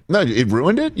 No, it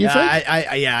ruined it, you think?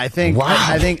 I think. Wow.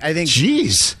 I think.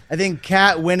 Jeez. I think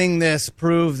Cat winning this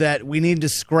proved that we need to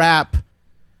scrap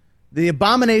the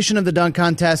abomination of the dunk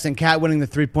contest and Cat winning the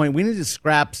 3-point. We need to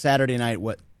scrap Saturday night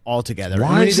altogether.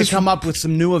 We need to come up with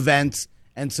some new events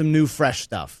and some new fresh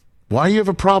stuff. Why do you have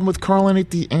a problem with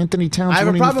Karl-Anthony Towns? I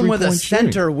have a problem with a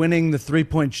center winning the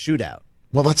 3-point shootout.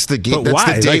 Well, that's the game. But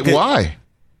that's the day. Why?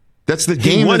 That's the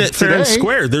game. He won it fair and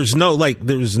square. There's no way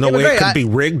it could be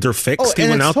rigged or fixed. He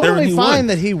went out there and he won. It's totally fine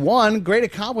that he won. Great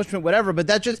accomplishment, whatever. But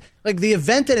that just like the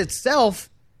event in itself,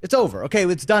 it's over. Okay,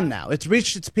 it's done now. It's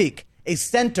reached its peak. A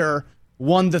center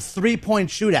won the 3-point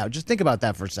shootout. Just think about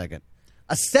that for a second.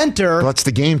 A center. Well, that's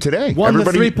the game today.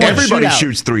 Everybody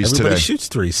shoots threes today. Everybody shoots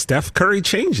threes. Steph Curry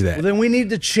changed that. Well, then we need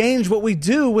to change what we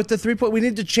do with the 3-point. We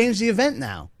need to change the event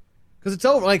now because it's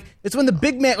over. Like it's when the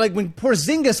big man, like when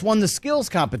Porzingis won the skills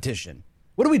competition.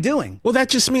 What are we doing? Well, that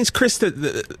just means, Chris,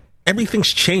 that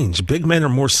everything's changed. Big men are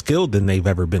more skilled than they've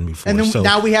ever been before. And then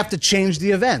now we have to change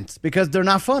the events because they're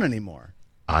not fun anymore.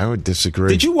 I would disagree.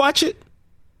 Did you watch it?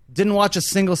 Didn't watch a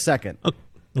single second.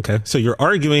 Okay, so you're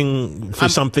arguing for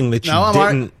something that you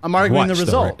didn't. I'm arguing the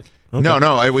result. Though, right? Okay.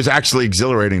 No, it was actually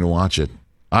exhilarating to watch it.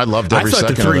 I loved every second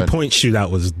of it. I thought the 3-point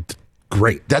shootout was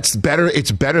great. That's better.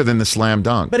 It's better than the slam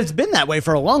dunk. But it's been that way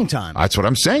for a long time. That's what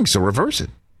I'm saying. So reverse it.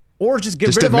 Or just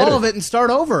get rid of all of it and start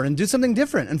over and do something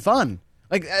different and fun.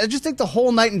 Like I just think the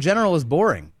whole night in general is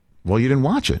boring. Well, you didn't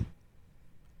watch it.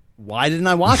 Why didn't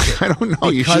I watch it? I don't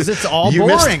know. Because it's all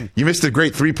boring. You missed a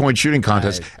great 3-point shooting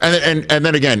contest. And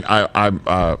then again,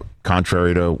 I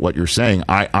contrary to what you're saying,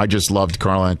 I just loved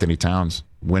Karl-Anthony Towns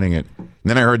winning it. And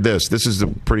then I heard this. This is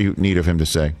pretty neat of him to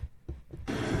say.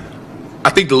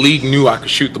 I think the league knew I could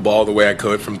shoot the ball the way I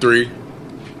could from 3.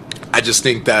 I just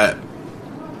think that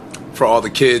for all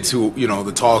the kids who,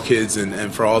 the tall kids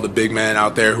and for all the big men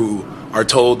out there who are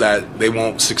told that they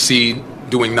won't succeed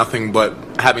doing nothing but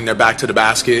having their back to the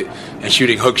basket and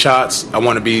shooting hook shots, I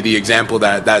want to be the example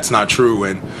that that's not true,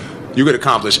 and you could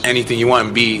accomplish anything you want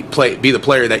and be the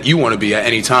player that you want to be at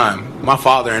any time. My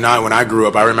father and I, when I grew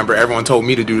up, I remember everyone told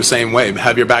me to do the same way.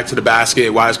 Have your back to the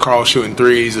basket. Why is Carl shooting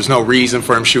threes? There's no reason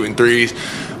for him shooting threes.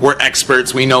 We're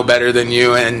experts. We know better than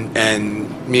you.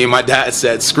 And me and my dad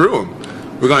said, screw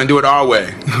him. We're going to do it our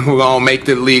way. We're going to make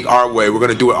the league our way. We're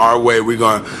going to do it our way. We're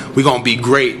going to be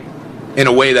great in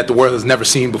a way that the world has never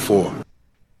seen before.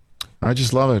 I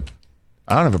just love it.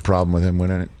 I don't have a problem with him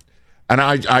winning it. And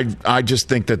I just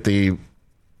think that the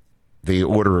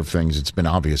order of things, it's been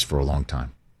obvious for a long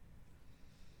time.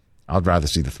 I'd rather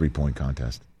see the 3-point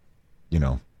contest,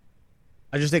 I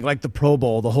just think like the Pro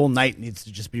Bowl, the whole night needs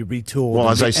to just be retooled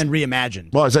and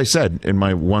reimagined. Well, as I said in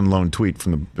my one lone tweet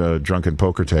from the drunken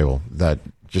poker table, that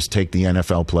just take the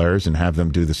NFL players and have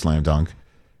them do the slam dunk,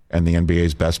 and the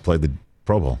NBA's best play the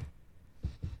Pro Bowl.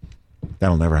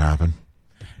 That'll never happen.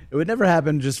 It would never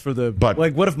happen just for the. But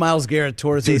what if Myles Garrett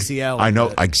tore his ACL? I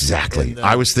know exactly.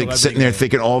 I was sitting there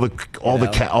thinking all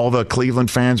the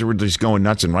Cleveland fans were just going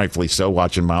nuts, and rightfully so,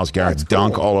 watching Myles Garrett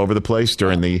dunk all over the place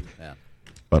during the. Yeah.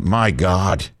 But my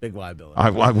God, big liability.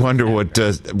 I wonder what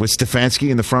was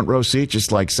Stefanski in the front row seat,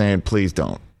 just like saying, "Please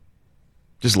don't,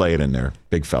 just lay it in there,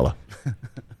 big fella,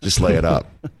 just lay it up."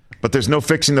 But there's no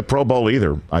fixing the Pro Bowl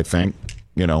either. I think.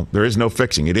 There is no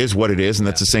fixing. It is what it is, and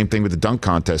that's the same thing with the dunk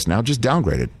contest. Now, just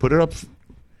downgrade it. Put it up.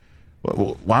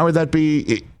 Why would that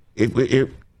be?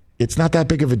 It's not that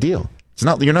big of a deal. It's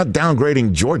not. You're not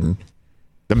downgrading Jordan.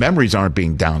 The memories aren't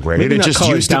being downgraded. Maybe it just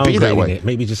used to be that way.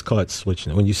 Maybe just call it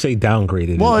switching it. When you say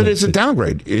downgraded, well, it is a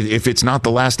downgrade. If it's not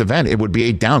the last event, it would be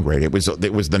a downgrade. It was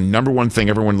the number one thing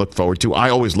everyone looked forward to. I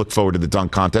always look forward to the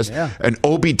dunk contest. Yeah. And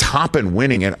Obi Toppin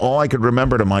winning, and all I could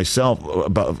remember to myself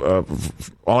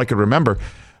all I could remember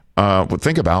would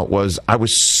think about was I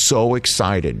was so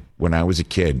excited when I was a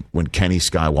kid when Kenny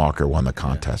Skywalker won the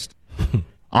contest.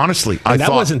 Honestly, I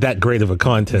thought wasn't that great of a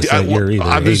contest that year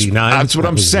either. 89. That's what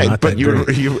I'm saying. But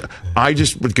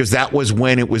because that was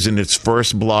when it was in its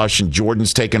first blush, and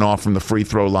Jordan's taken off from the free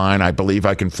throw line. I believe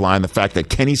I can fly. And the fact that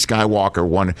Kenny Skywalker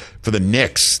won for the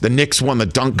Knicks won the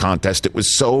dunk contest. It was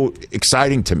so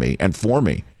exciting to me and for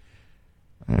me.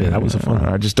 Yeah, that was a fun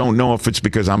one. I just don't know if it's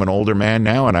because I'm an older man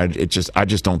now, and I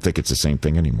just don't think it's the same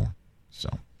thing anymore. So.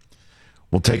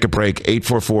 We'll take a break.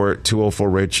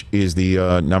 844-204-RICH is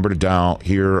the number to dial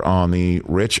here on the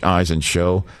Rich Eisen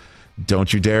Show.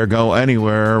 Don't you dare go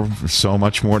anywhere. So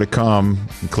much more to come,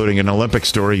 including an Olympic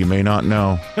story you may not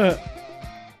know.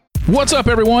 What's up,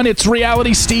 everyone? It's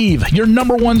Reality Steve, your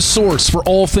number one source for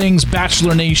all things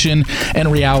Bachelor Nation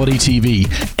and reality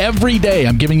TV. Every day,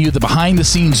 I'm giving you the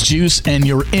behind-the-scenes juice and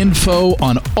your info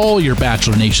on all your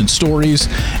Bachelor Nation stories,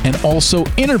 and also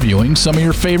interviewing some of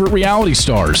your favorite reality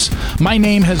stars. My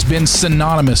name has been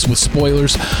synonymous with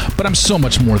spoilers, but I'm so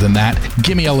much more than that.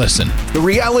 Give me a listen. The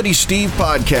Reality Steve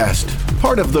Podcast,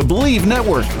 part of the Believe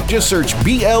Network. Just search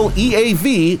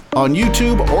BLEAV on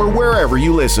YouTube or wherever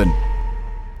you listen.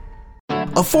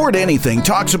 Afford Anything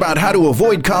talks about how to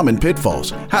avoid common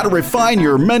pitfalls, how to refine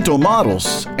your mental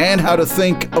models, and how to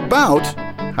think about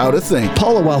how to think.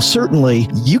 Paula, while certainly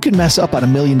you can mess up on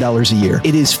 $1 million a year,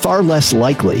 it is far less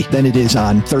likely than it is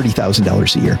on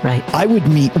 $30,000 a year. Right. I would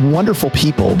meet wonderful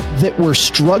people that were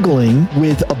struggling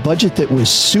with a budget that was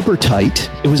super tight.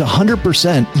 It was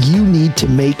 100% you need to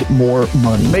make more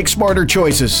money. Make smarter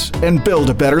choices and build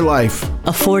a better life.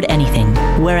 Afford Anything,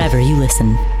 wherever you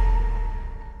listen.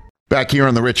 Back here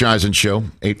on the Rich Eisen Show,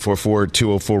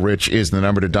 844-204-RICH is the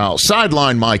number to dial.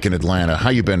 Sideline Mike in Atlanta.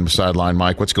 How you been, Sideline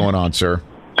Mike? What's going on, sir?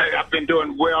 Hey, I've been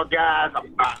doing well, guys.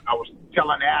 I was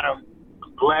telling Adam,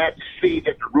 I'm glad to see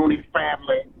that the Rooney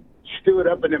family stood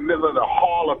up in the middle of the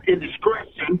hall of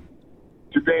indiscretion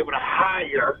to be able to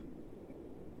hire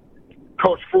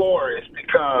Coach Flores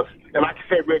because, and like I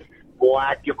said, Rich, boy,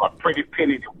 I'd give a pretty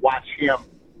penny to watch him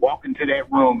walk into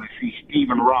that room and see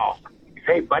Stephen Ross. He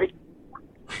say, hey, buddy,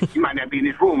 you might not be in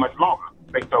this room much longer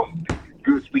based on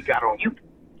goods we got on you.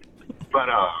 But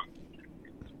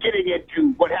getting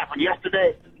into what happened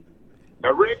yesterday,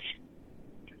 Rich,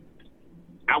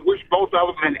 I wish both of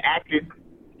them had acted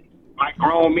like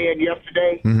grown men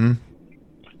yesterday. Mm-hmm.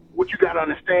 What you got to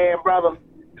understand, brother,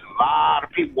 a lot of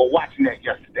people were watching that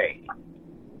yesterday.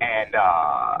 And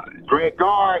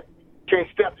Gard can't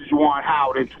step to Juwan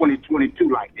Howard in 2022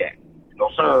 like that. No,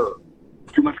 sir.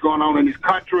 Too much going on in this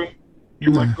country. Too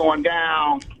much going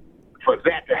down for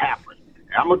that to happen.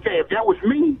 And I'm going to tell you, if that was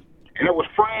me and it was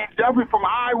Fran W. from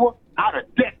Iowa, I'd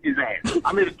have decked his ass.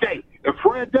 I'm here to tell you, if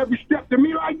Fran W. stepped to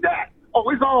me like that, oh,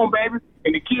 it's on, baby.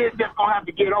 And the kids just going to have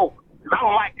to get over. Because I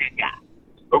don't like that guy.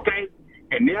 Okay?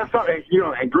 And there's something,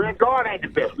 and Greg Gard ain't the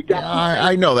best. We got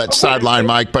I know that, Sideline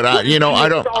Mike, but I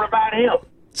don't. Thought about him.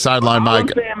 Sideline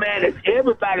Mike. I'm saying, man, is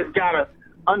everybody's got to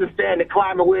understand the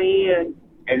climate we're in.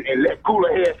 And let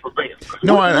cooler heads prevail.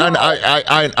 No,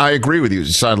 I agree with you,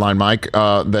 Sideline Mike,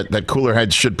 that cooler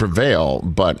heads should prevail.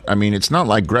 But, I mean, it's not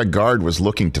like Greg Gard was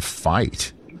looking to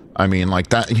fight. I mean, like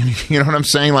that, you know what I'm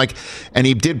saying? Like, and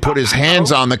he did put his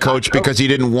hands on the coach because he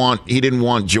didn't want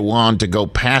Juwan to go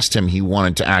past him. He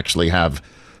wanted to actually have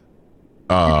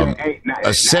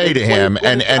a say to him.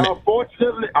 And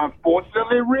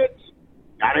unfortunately, Rich,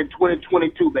 not in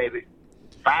 2022, baby.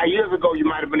 5 years ago, you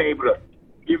might have been able to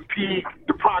impede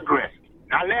the progress.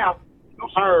 Not now. No,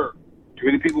 sir. Too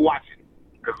many people watching.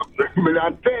 Because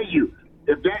I'll tell you,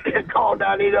 if that had gone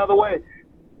down any other way,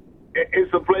 in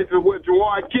some places where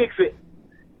Juwan kicks it,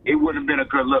 it wouldn't have been a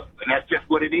good look. And that's just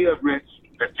what it is, Rich.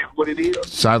 That's just what it is.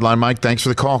 Sideline Mike, thanks for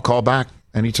the call. Call back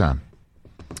anytime.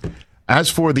 As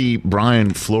for the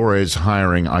Brian Flores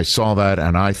hiring, I saw that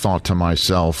and I thought to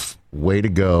myself, way to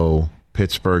go,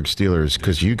 Pittsburgh Steelers,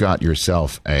 because you got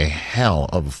yourself a hell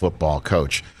of a football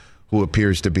coach who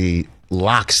appears to be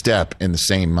lockstep in the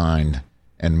same mind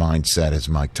and mindset as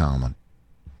Mike Tomlin.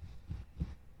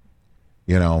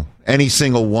 Any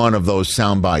single one of those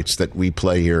sound bites that we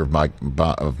play here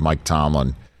of Mike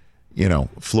Tomlin,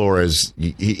 Flores,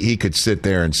 he could sit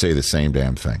there and say the same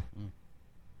damn thing.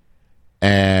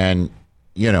 And,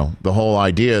 the whole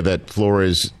idea that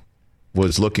Flores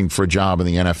was looking for a job in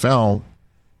the NFL,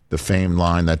 the famed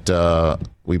line that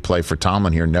we play for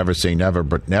Tomlin here, never say never,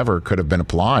 but never could have been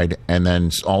applied. And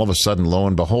then all of a sudden, lo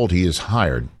and behold, he is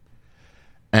hired.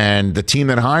 And the team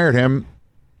that hired him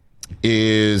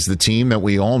is the team that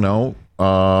we all know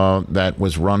that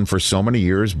was run for so many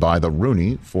years by the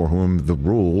Rooney, for whom the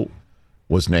rule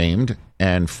was named,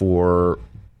 and for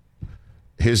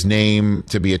his name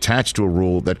to be attached to a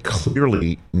rule that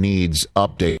clearly needs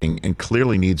updating and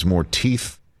clearly needs more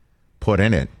teeth put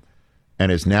in it,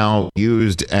 and is now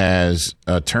used as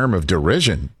a term of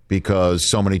derision because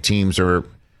so many teams are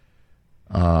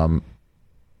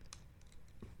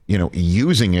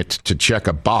using it to check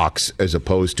a box as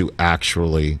opposed to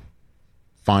actually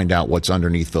find out what's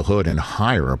underneath the hood and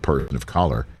hire a person of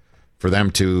color. For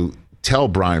them to tell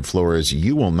Brian Flores,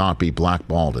 you will not be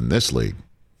blackballed in this league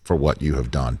for what you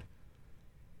have done,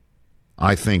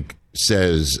 I think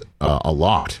says a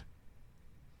lot.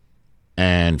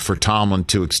 And for Tomlin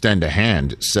to extend a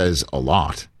hand says a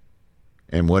lot.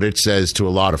 And what it says to a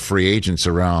lot of free agents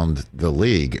around the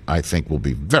league, I think will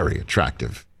be very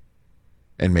attractive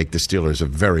and make the Steelers a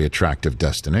very attractive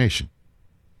destination.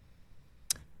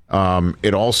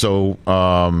 It also,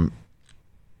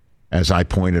 as I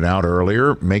pointed out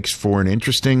earlier, makes for an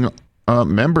interesting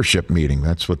membership meeting.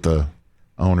 That's what the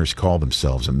owners call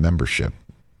themselves, a membership,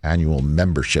 annual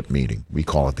membership meeting. We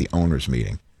call it the owners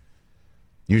meeting.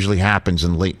 Usually happens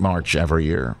in late March every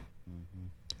year.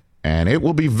 And it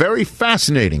will be very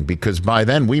fascinating because by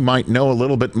then we might know a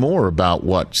little bit more about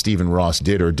what Stephen Ross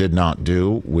did or did not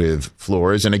do with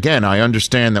Flores. And again, I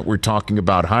understand that we're talking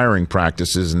about hiring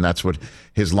practices, and that's what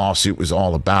his lawsuit was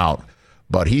all about.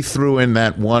 But he threw in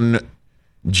that one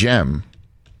gem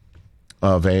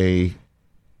of an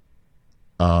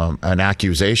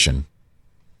accusation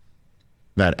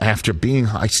that after being,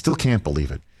 I still can't believe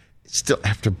it, still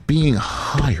after being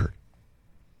hired,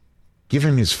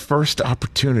 given his first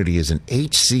opportunity as an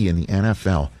HC in the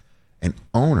NFL, an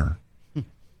owner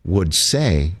would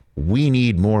say, we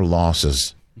need more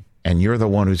losses, and you're the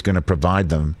one who's going to provide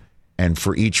them, and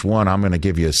for each one, I'm going to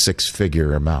give you a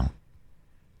six-figure amount.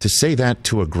 To say that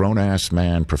to a grown-ass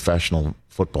man, professional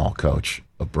football coach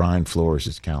of Brian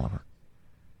Flores' caliber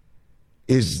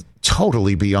is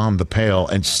totally beyond the pale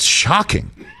and shocking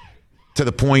to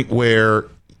the point where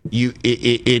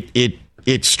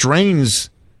it strains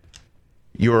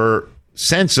your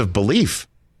sense of belief.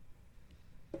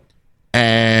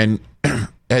 And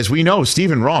as we know,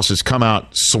 Stephen Ross has come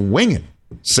out swinging,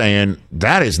 saying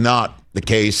that is not the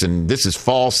case and this is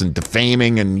false and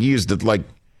defaming, and used it like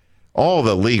all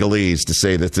the legalese to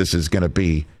say that this is going to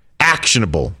be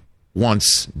actionable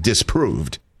once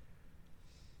disproved.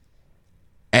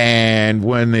 And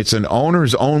when it's an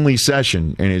owners only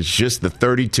session and it's just the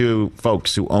 32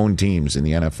 folks who own teams in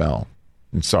the NFL,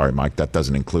 and sorry, Mike, that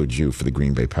doesn't include you for the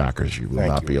Green Bay Packers. You will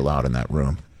not be allowed in that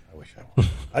room. I wish I would.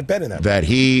 I'd bet in that.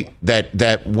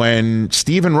 That when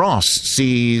Stephen Ross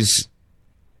sees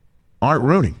Art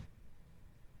Rooney,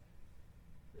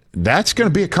 that's going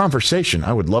to be a conversation.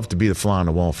 I would love to be the fly on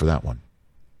the wall for that one.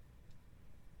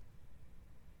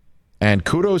 And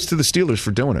kudos to the Steelers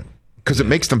for doing it because it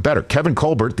makes them better. Kevin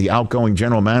Colbert, the outgoing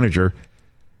general manager,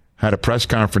 had a press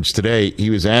conference today. He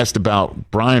was asked about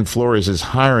Brian Flores'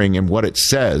 hiring and what it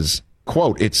says.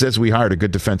 Quote, it says we hired a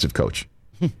good defensive coach.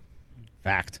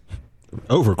 Fact.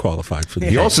 Overqualified for the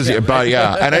He also said,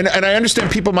 and I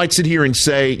understand people might sit here and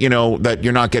say, that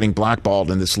you're not getting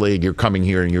blackballed in this league. You're coming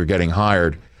here and you're getting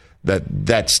hired.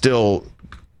 That still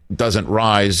doesn't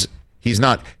rise. He's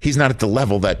not at the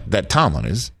level that Tomlin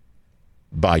is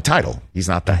by title. He's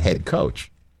not the head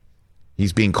coach.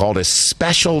 He's being called a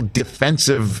special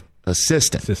defensive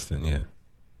assistant. Yeah.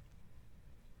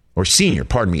 Or senior,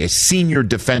 pardon me, a senior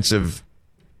defensive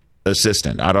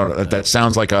assistant. I don't. That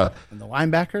sounds like a. And the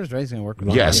linebackers, right? He's going to work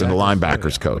with. Yes, and the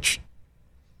linebackers coach.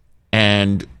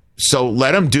 And so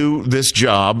let him do this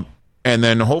job, and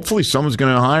then hopefully someone's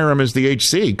going to hire him as the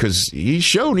HC because he's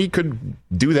shown he could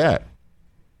do that.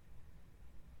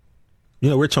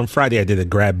 Rich, on Friday I did a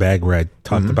grab bag where I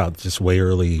talked about just way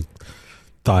early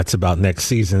thoughts about next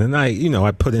season, and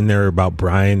I put in there about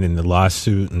Brian and the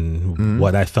lawsuit and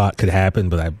what I thought could happen,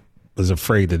 but I was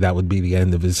afraid that would be the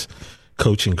end of his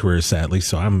coaching career, sadly.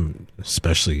 So I'm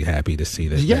especially happy to see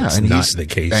that that's not the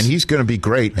case. And he's going to be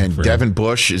great, and Devin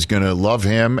Bush is going to love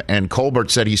him. And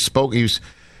Colbert said he was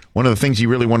one of the things he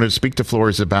really wanted to speak to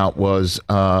Flores about was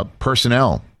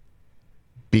personnel,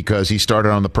 because he started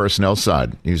on the personnel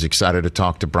side. He was excited to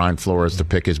talk to Brian Flores to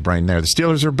pick his brain there. The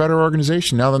Steelers are a better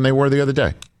organization now than they were the other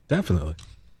day. Definitely.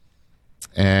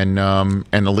 And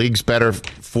the league's better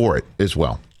for it as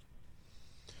well.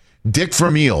 Dick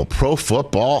Vermeil, Pro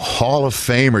Football Hall of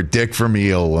Famer Dick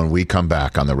Vermeil, when we come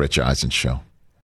back on the Rich Eisen Show.